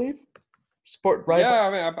 I believe. Sport rivalry. Yeah,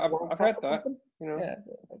 I mean, I've heard that.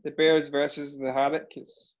 The bears versus the haddock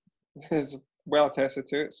is well attested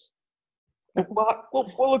to.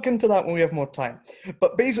 We'll look into that when we have more time.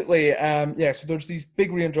 But basically, so there's these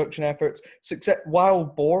big reintroduction efforts.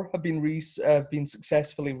 Wild boar have been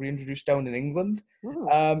successfully reintroduced down in England.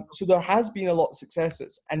 So there has been a lot of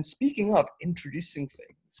successes. And speaking of introducing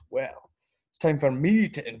things, well, it's time for me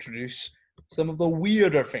to introduce some of the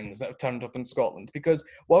weirder things that have turned up in Scotland. Because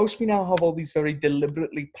whilst we now have all these very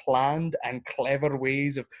deliberately planned and clever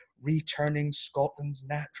ways of returning Scotland's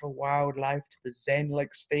natural wildlife to the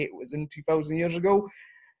zen-like state it was in 2,000 years ago,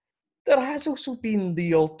 there has also been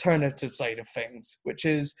the alternative side of things, which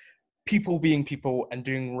is people being people and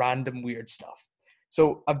doing random weird stuff.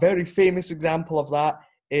 So a very famous example of that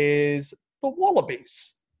is the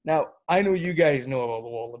wallabies. Now, I know you guys know about the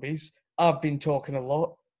wallabies. I've been talking a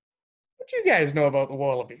lot. What do you guys know about the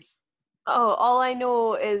wallabies? Oh, all I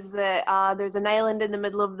know is that there's an island in the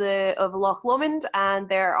middle of Loch Lomond, and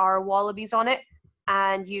there are wallabies on it,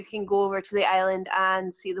 and you can go over to the island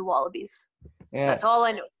and see the wallabies. Yeah. That's all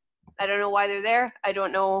I know. I don't know why they're there. I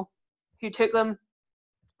don't know who took them.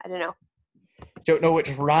 I don't know. Don't know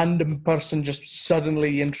which random person just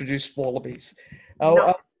suddenly introduced wallabies.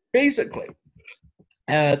 No. Basically,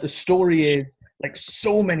 the story is, like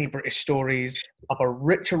so many British stories, of a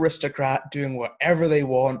rich aristocrat doing whatever they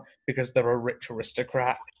want because they're a rich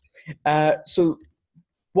aristocrat. So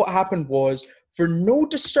what happened was, for no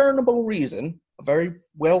discernible reason, a very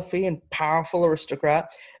wealthy and powerful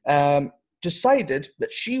aristocrat decided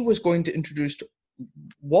that she was going to introduce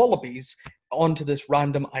wallabies onto this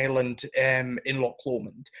random island in Loch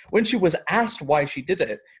Lomond. When she was asked why she did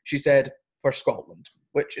it, she said, for Scotland,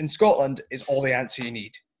 which in Scotland is all the answer you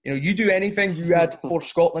need. You know, you do anything, you add for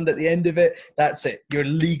Scotland at the end of it, that's it. You're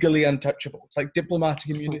legally untouchable. It's like diplomatic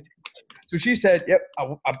immunity. So she said, yep,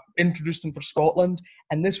 I've introduced them for Scotland.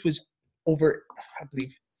 And this was over, I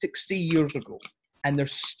believe, 60 years ago. And they're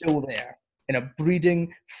still there in a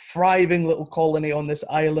breeding, thriving little colony on this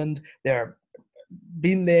island. They're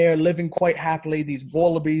been there, living quite happily, these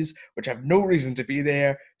wallabies, which have no reason to be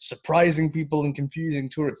there, surprising people and confusing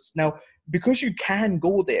tourists. Now, because you can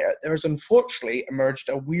go there, there's unfortunately emerged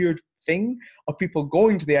a weird thing of people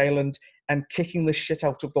going to the island and kicking the shit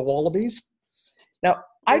out of the wallabies. Now,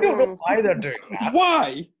 I don't know why they're doing that.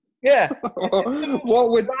 Why? Yeah.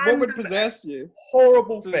 What would possess you?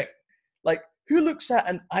 Horrible thing. Like, who looks at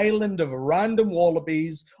an island of random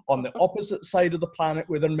wallabies on the opposite side of the planet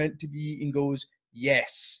where they're meant to be and goes,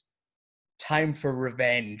 yes, time for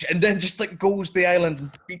revenge, and then just like goes to the island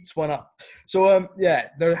and beats one up. So yeah,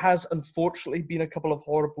 there has unfortunately been a couple of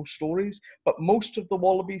horrible stories, but most of the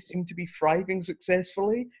wallabies seem to be thriving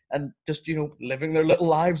successfully and just, you know, living their little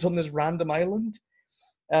lives on this random island.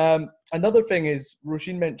 Another thing is,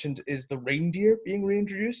 Roisin mentioned, is the reindeer being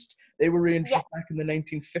reintroduced. They were reintroduced back in the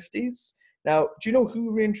 1950s. Now, do you know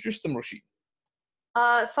who reintroduced them,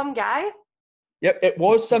 Roisin? Some guy. Yep, it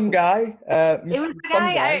was some guy. It was the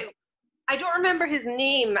guy. I don't remember his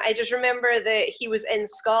name. I just remember that he was in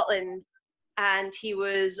Scotland and he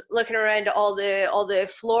was looking around at all the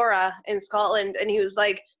flora in Scotland, and he was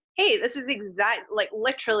like, "Hey, this is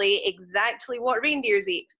literally exactly what reindeers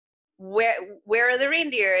eat. Where are the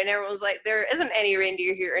reindeer?" And everyone was like, "There isn't any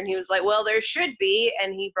reindeer here." And he was like, "Well, there should be,"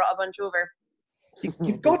 and he brought a bunch over.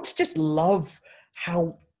 You've got to just love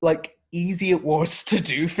how easy it was to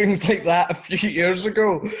do things like that a few years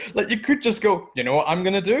ago. Like, you could just go, you know what I'm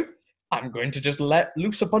going to do? I'm going to just let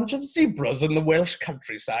loose a bunch of zebras in the Welsh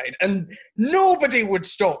countryside, and nobody would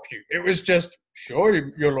stop you. It was just,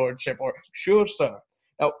 sure, your lordship, or sure, sir.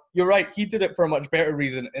 Now, you're right, he did it for a much better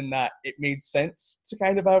reason in that it made sense to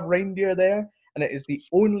kind of have reindeer there, and it is the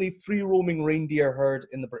only free-roaming reindeer herd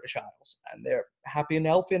in the British Isles, and they're happy and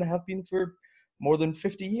healthy and have been for more than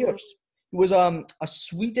 50 years. He was a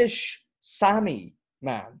Swedish Sami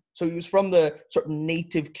man, so he was from the sort of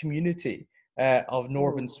native community of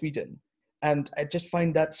northern Sweden, and I just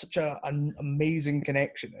find that such an amazing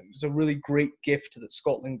connection. It was a really great gift that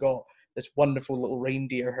Scotland got, this wonderful little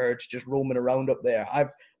reindeer herd just roaming around up there. I've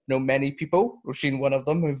known many people, Roisin one of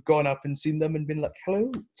them, who've gone up and seen them and been like,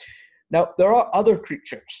 hello. Now, there are other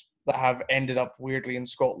creatures that have ended up weirdly in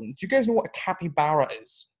Scotland. Do you guys know what a capybara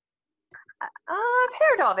is?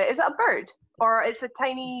 I've heard of it. Is it a bird? Or it's a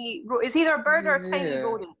tiny... It's either a bird or a tiny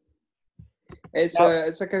rodent. It's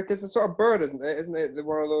a sort of bird, isn't it? Isn't it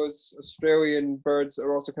one of those Australian birds that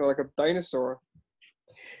are also kind of like a dinosaur?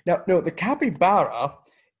 Now, no, the capybara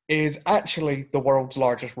is actually the world's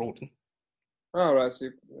largest rodent. Oh, right, so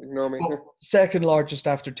ignore me. Well, second largest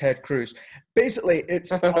after Ted Cruz. Basically,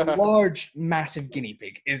 it's a large, massive guinea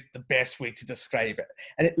pig is the best way to describe it.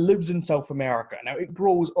 And it lives in South America. Now, it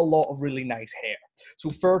grows a lot of really nice hair. So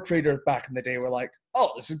fur traders back in the day were like,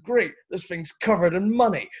 oh, this is great. This thing's covered in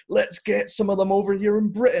money. Let's get some of them over here in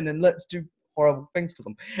Britain and let's do horrible things to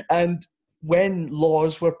them. And when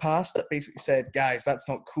laws were passed that basically said, guys, that's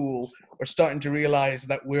not cool, we're starting to realize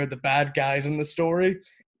that we're the bad guys in the story,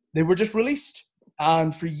 they were just released.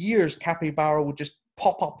 And for years, capybara would just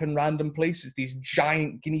pop up in random places, these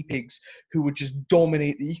giant guinea pigs who would just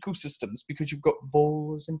dominate the ecosystems, because you've got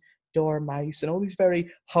voles and dormice and all these very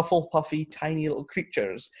huffle-puffy, tiny little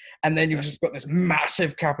creatures. And then you've just got this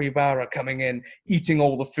massive capybara coming in, eating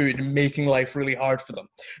all the food and making life really hard for them.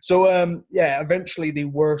 So, eventually they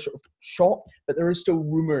were sort of shot, but there is still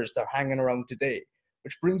rumours they're hanging around today,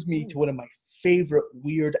 which brings me to one of my favourite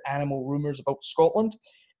weird animal rumours about Scotland.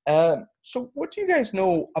 So what do you guys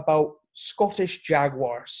know about Scottish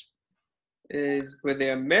jaguars? Were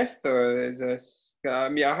they a myth, or is this? I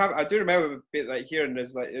mean, I do remember a bit like hearing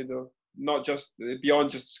this, like, you know, not just beyond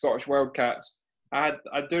just Scottish wildcats. I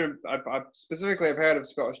specifically have heard of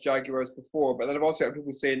Scottish jaguars before, but then I've also heard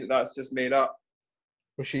people saying that that's just made up.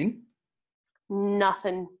 Roisin?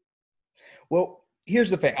 Nothing. Well,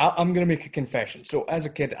 here's the thing. I'm going to make a confession. So as a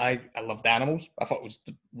kid, I loved animals. I thought it was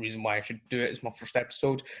the reason why I should do it as my first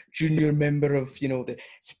episode. Junior member of, you know, the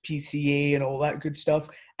PCA and all that good stuff.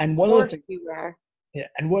 And one of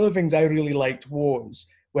the things I really liked was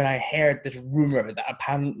when I heard this rumor that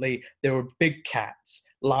apparently there were big cats,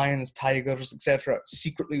 lions, tigers, etc.,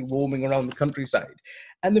 secretly roaming around the countryside.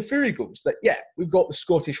 And the theory goes that, yeah, we've got the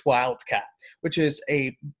Scottish wildcat, which is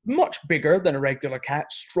a much bigger than a regular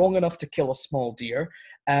cat, strong enough to kill a small deer,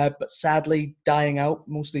 but sadly dying out,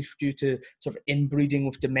 mostly due to sort of inbreeding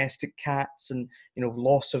with domestic cats and,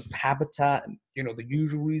 loss of habitat and, the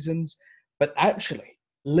usual reasons. But actually,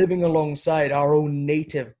 living alongside our own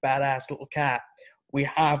native badass little cat, we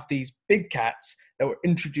have these big cats that were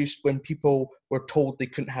introduced when people were told they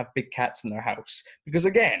couldn't have big cats in their house. Because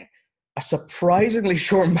again, a surprisingly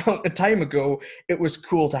short amount of time ago, it was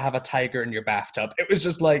cool to have a tiger in your bathtub. It was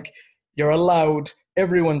just like, you're allowed,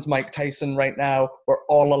 everyone's Mike Tyson right now, we're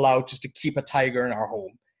all allowed just to keep a tiger in our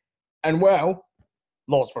home. And well,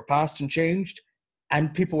 laws were passed and changed,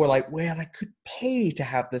 and people were like, well, I could pay to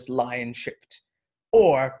have this lion shipped,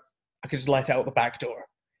 or I could just let it out the back door.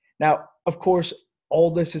 Now, of course, all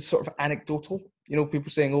this is sort of anecdotal.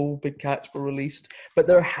 People saying, oh, big cats were released. But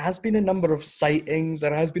there has been a number of sightings.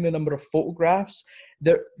 There has been a number of photographs.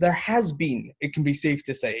 There has been, it can be safe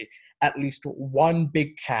to say, at least one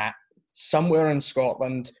big cat somewhere in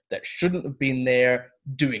Scotland that shouldn't have been there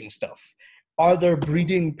doing stuff. Are there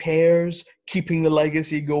breeding pairs keeping the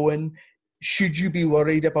legacy going? Should you be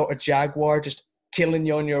worried about a jaguar just killing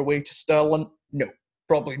you on your way to Stirling? No,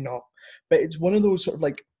 probably not. But it's one of those sort of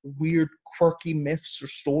like weird, quirky myths or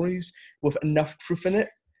stories with enough truth in it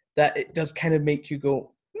that it does kind of make you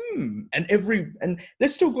go, and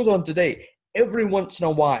this still goes on today. Every once in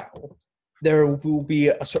a while, there will be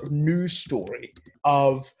a sort of news story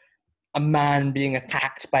of a man being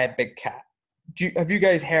attacked by a big cat. Have you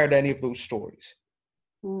guys heard any of those stories?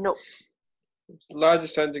 No. The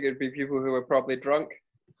largest sounds like it'd be people who are probably drunk.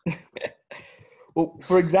 Well,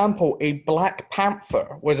 for example, a black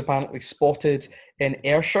panther was apparently spotted in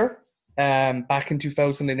Ayrshire back in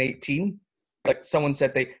 2018. Like, someone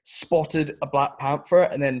said they spotted a black panther,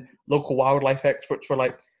 and then local wildlife experts were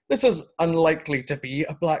like, this is unlikely to be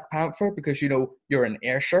a black panther because, you're in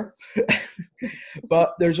Ayrshire.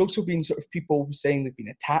 But there's also been sort of people saying they've been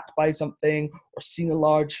attacked by something or seen a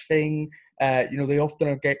large thing. They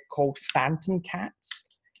often get called phantom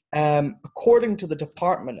cats. According to the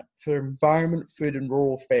Department for Environment, Food and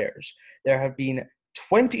Rural Affairs, there have been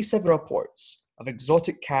 27 reports of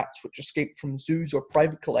exotic cats which escaped from zoos or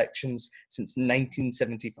private collections since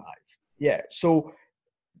 1975. Yeah, so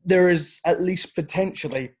there is at least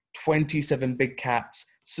potentially 27 big cats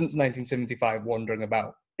since 1975 wandering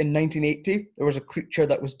about. In 1980, there was a creature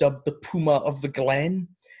that was dubbed the Puma of the Glen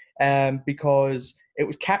because it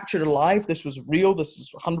was captured alive. This was real. This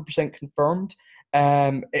is 100% confirmed.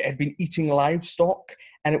 It had been eating livestock,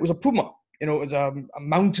 and it was a puma. It was a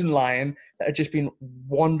mountain lion that had just been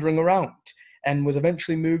wandering around and was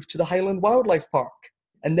eventually moved to the Highland Wildlife Park.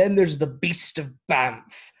 And then there's the Beast of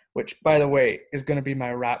Banff, which, by the way, is going to be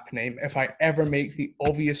my rap name. If I ever make the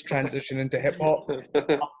obvious transition into hip-hop,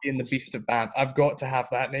 I'll be in the Beast of Banff. I've got to have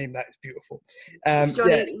that name. That is beautiful.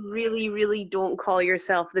 Johnny, really, really don't call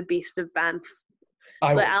yourself the Beast of Banff.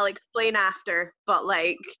 I'll explain after, but,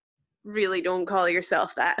 really don't call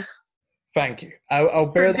yourself that. Thank you. I'll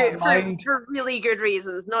bear that in mind. For really good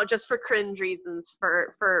reasons, not just for cringe reasons,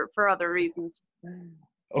 for other reasons. Okay.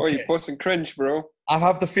 Oh, you're posting cringe, bro. I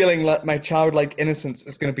have the feeling that my childlike innocence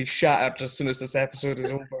is going to be shattered as soon as this episode is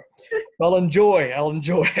over. I'll enjoy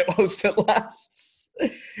it whilst it lasts.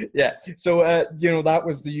 Yeah. So, that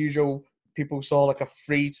was the usual. People saw like a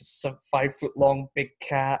 3 to 5 foot long big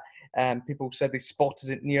cat. People said they spotted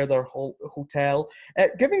it near their hotel.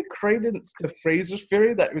 Giving credence to Fraser's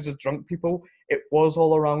theory that it was just drunk people, it was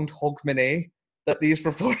all around Hogmanay that these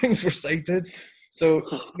reportings were cited. So,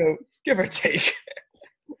 give or take.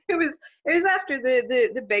 It was after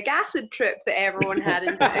the big acid trip that everyone had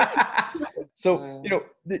in town. So,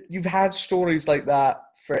 you've had stories like that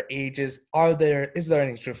for ages. Is there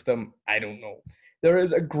any truth to them? I don't know. There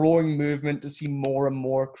is a growing movement to see more and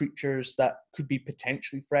more creatures that could be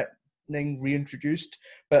potentially threatening reintroduced.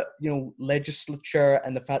 But, legislature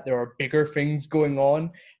and the fact there are bigger things going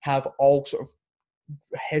on have all sort of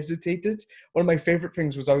hesitated. One of my favorite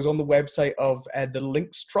things was I was on the website of the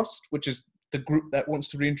Lynx Trust, which is the group that wants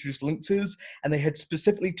to reintroduce lynxes, and they had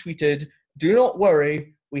specifically tweeted, "Do not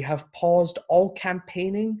worry, we have paused all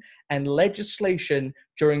campaigning and legislation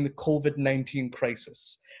during the COVID-19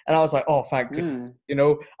 crisis." And I was like, oh, thank goodness.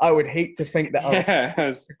 I would hate to think that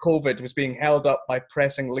COVID was being held up by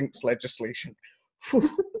pressing lynx legislation.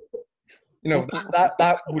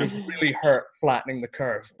 that would have really hurt flattening the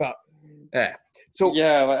curve. But yeah. So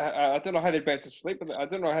yeah, I don't know how they'd be able to sleep. I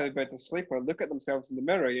don't know how they'd be able to sleep or look at themselves in the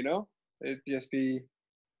mirror. It'd just be,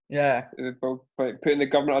 Yeah. About like, putting the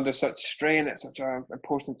government under such strain at such an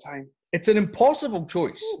important time. It's an impossible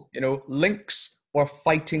choice. Lynx were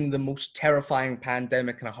fighting the most terrifying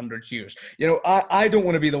pandemic in 100 years. I don't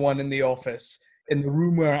want to be the one in the office in the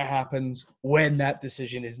room where it happens when that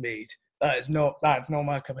decision is made. That's not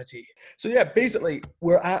my cup of tea. So yeah, basically,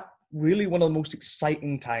 we're at really one of the most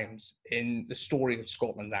exciting times in the story of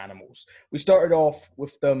Scotland's animals. We started off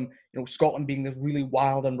with them, Scotland being this really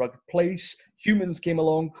wild and rugged place. Humans came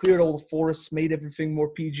along, cleared all the forests, made everything more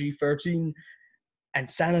PG-13, and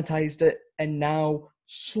sanitized it. And now,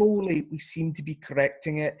 slowly, we seem to be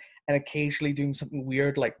correcting it and occasionally doing something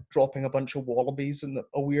weird, like dropping a bunch of wallabies in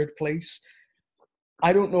a weird place.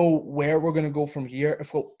 I don't know where we're going to go from here,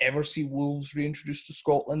 if we'll ever see wolves reintroduced to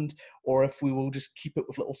Scotland, or if we will just keep it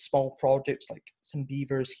with little small projects like some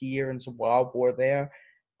beavers here and some wild boar there.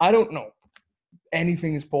 I don't know.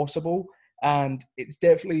 Anything is possible, and it's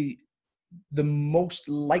definitely the most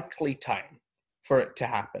likely time for it to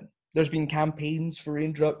happen. There's been campaigns for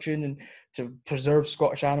reintroduction and to preserve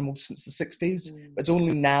Scottish animals since the 60s. But it's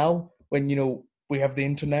only now when, we have the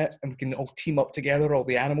internet and we can all team up together, all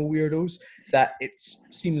the animal weirdos, that it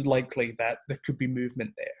seems likely that there could be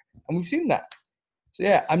movement there. And we've seen that. So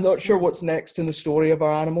yeah, I'm not sure what's next in the story of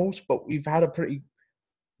our animals, but we've had a pretty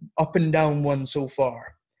up and down one so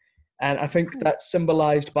far. And I think that's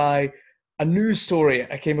symbolized by a news story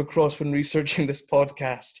I came across when researching this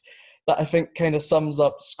podcast that I think kind of sums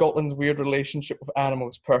up Scotland's weird relationship with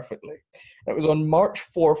animals perfectly. It was on March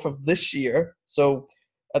 4th of this year, so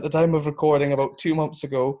at the time of recording about 2 months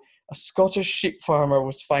ago, a Scottish sheep farmer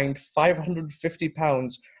was fined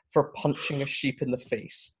 £550 for punching a sheep in the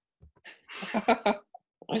face.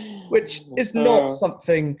 Which is not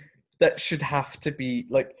something that should have to be,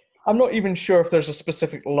 I'm not even sure if there's a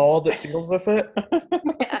specific law that deals with it.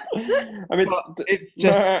 I mean, it's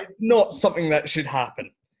just not something that should happen.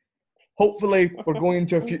 Hopefully, we're going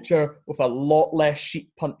into a future with a lot less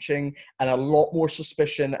sheep punching and a lot more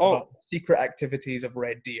suspicion about the secret activities of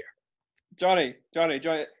red deer. Johnny,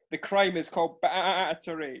 the crime is called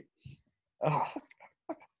battery. Cancellation.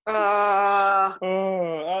 I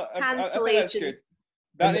think that's good.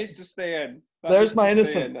 That needs to stay in. There's my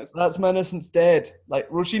innocence. That's my innocence dead. Like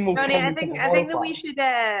Roisin will Johnny, tell me I think something that we should.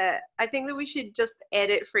 I think that we should just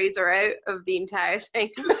edit Fraser out of the entire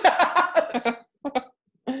thing.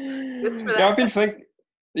 I've been thinking.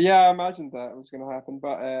 Yeah, I imagined that was going to happen,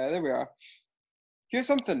 but there we are. Here's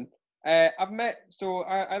something. I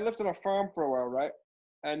lived on a farm for a while, right?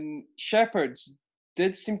 And shepherds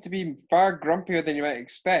did seem to be far grumpier than you might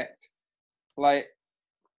expect. Like,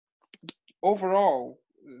 overall,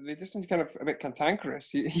 they just seem kind of a bit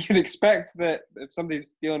cantankerous. You'd expect that if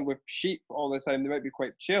somebody's dealing with sheep all the time, they might be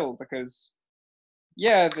quite chill because,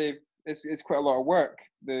 it's quite a lot of work.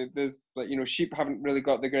 There's sheep haven't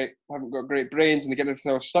got great brains and they get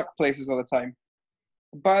themselves stuck places all the time.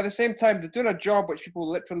 But at the same time, they're doing a job which people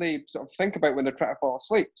literally sort of think about when they're trying to fall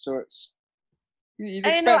asleep. So you'd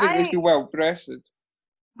expect them to be well breasted.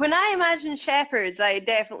 When I imagine shepherds, I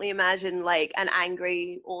definitely imagine like an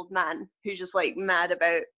angry old man who's just like mad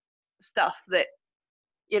about stuff that,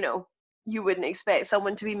 you wouldn't expect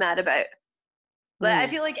someone to be mad about. Like, I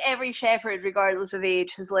feel like every shepherd, regardless of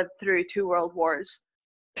age, has lived through 2 world wars.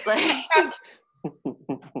 Like,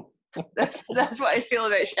 that's what I feel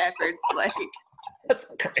about shepherds. Like, that's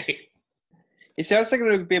great. You see, I was thinking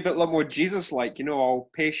it would be a lot more Jesus-like,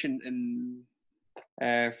 all patient and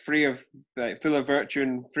free of, full of virtue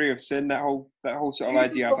and free of sin. That whole sort of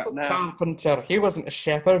idea. He was a carpenter. He wasn't a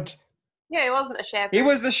shepherd. Yeah, he wasn't a shepherd. He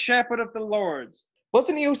was the shepherd of the Lord.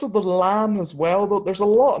 Wasn't he also the lamb as well, though? There's a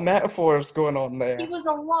lot of metaphors going on there. He was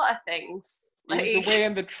a lot of things. He was the way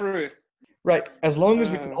and the truth. Right, as long as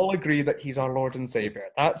we can all agree that he's our Lord and Saviour.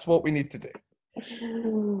 That's what we need to do.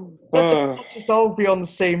 Let's just all be on the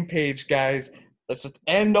same page, guys. Let's just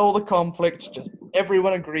end all the conflicts. Just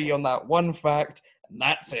everyone agree on that one fact, and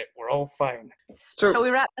that's it. We're all fine. So, shall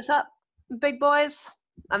we wrap this up, big boys?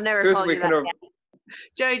 I've never called you that yet.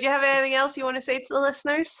 Joe, do you have anything else you want to say to the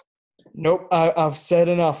listeners? Nope, I've said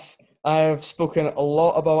enough. I have spoken a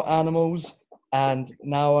lot about animals, and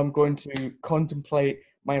now I'm going to contemplate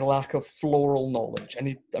my lack of floral knowledge.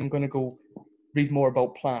 I'm going to go read more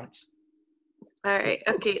about plants. All right,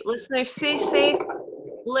 okay, listeners, stay safe.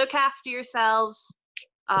 Look after yourselves.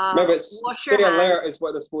 Stay alert is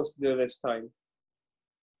what they're supposed to do this time.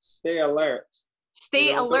 Stay alert.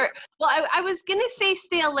 Stay alert. Well, I was going to say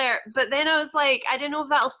stay alert, but then I was like, I don't know if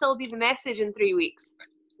that'll still be the message in 3 weeks.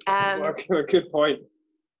 Good point.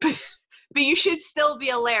 But you should still be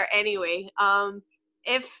alert anyway.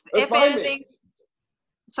 If anything... Me.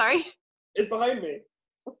 Sorry? It's behind me.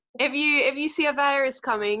 If you see a virus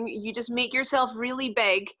coming, you just make yourself really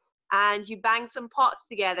big and you bang some pots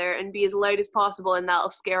together and be as loud as possible, and that'll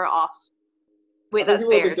scare it off. Wait, that's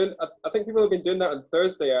bears. I think people have been doing that on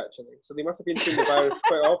Thursday, actually. So they must have been seeing the virus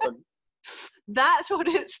quite often. That's what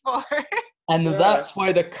it's for. And that's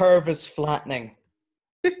why the curve is flattening.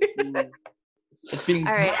 It's being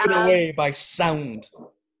driven away by sound.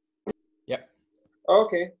 Yep.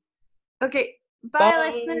 Okay. Okay.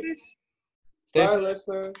 Bye. Listeners. Bye,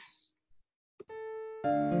 listeners.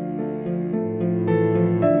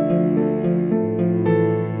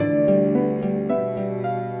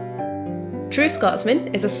 True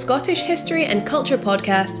Scotsman is a Scottish history and culture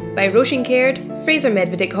podcast by Roisin Caird, Fraser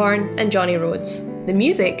Medvedik Horn and Johnny Rhodes. The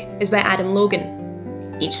music is by Adam Logan.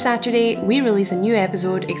 Each Saturday, we release a new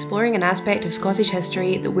episode exploring an aspect of Scottish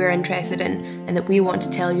history that we're interested in and that we want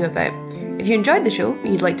to tell you about. If you enjoyed the show and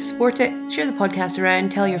you'd like to support it, share the podcast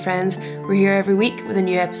around, tell your friends. We're here every week with a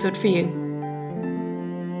new episode for you.